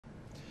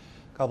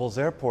Kabul's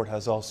airport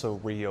has also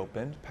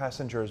reopened.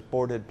 Passengers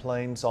boarded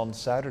planes on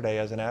Saturday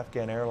as an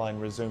Afghan airline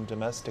resumed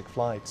domestic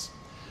flights.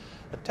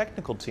 A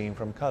technical team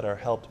from Qatar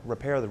helped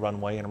repair the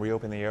runway and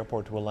reopen the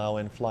airport to allow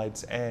in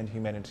flights and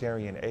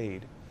humanitarian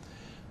aid.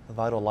 The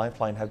vital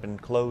lifeline had been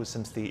closed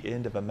since the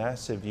end of a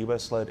massive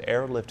U.S.-led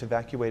airlift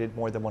evacuated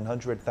more than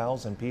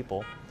 100,000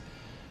 people.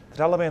 The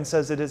Taliban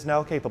says it is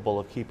now capable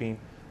of keeping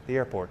the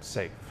airport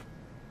safe.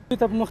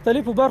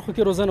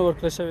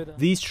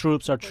 These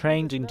troops are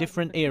trained in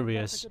different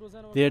areas.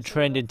 They are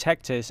trained in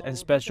tactics and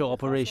special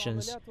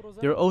operations.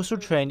 They are also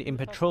trained in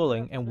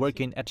patrolling and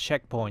working at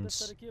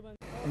checkpoints.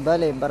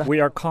 We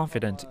are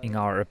confident in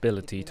our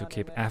ability to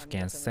keep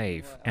Afghans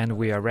safe, and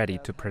we are ready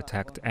to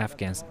protect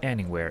Afghans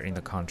anywhere in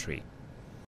the country.